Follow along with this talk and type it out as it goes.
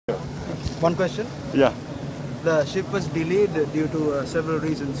One question. Yeah. The ship was delayed due to several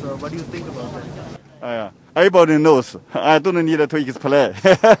reasons. What do you think about that? Everybody knows. I don't need to explain.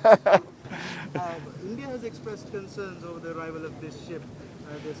 India has expressed concerns over the arrival of this ship.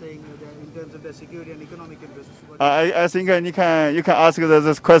 They're saying that in terms of their security and economic interests. I think you can ask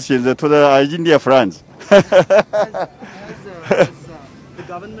this question to the India friends. Has the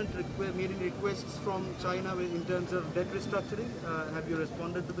government made any requests from China in terms of debt restructuring? Have you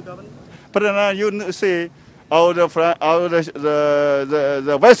responded to the government? But you see, all the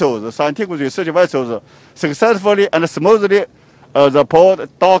vessels, the scientific research vessels, successfully and smoothly the port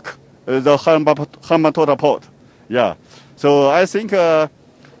dock the Hambantota port. Yeah. So I think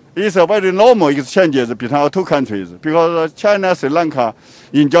it's a very normal exchanges between our two countries because China and Sri Lanka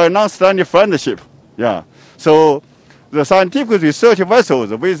enjoy long-standing friendship. Yeah. So the scientific research vessels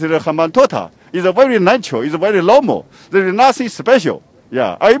with the Hambantota is very natural, it's very normal. There is nothing special.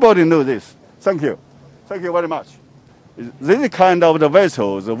 Yeah. Everybody knows this. Thank you. Thank you very much. This kind of the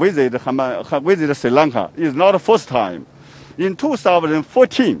vessels visit Sri Lanka is not the first time. In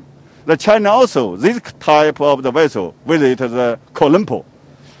 2014, the China also, this type of the vessel visited the Colombo.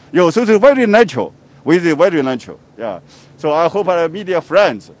 So it's very natural, very natural. Yeah. So I hope our media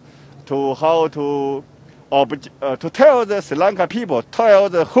friends to how to tell the Sri Lanka people, tell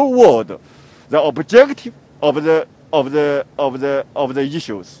the whole world the objective of the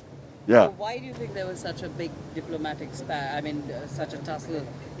issues. Yeah. So why do you think there was such a big diplomatic such a tussle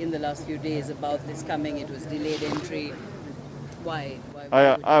in the last few days about this coming? It was delayed entry. Why?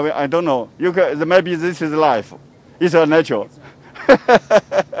 I don't know. Maybe this is life. It's a natural.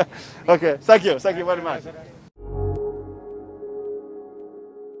 Okay. Thank you very much.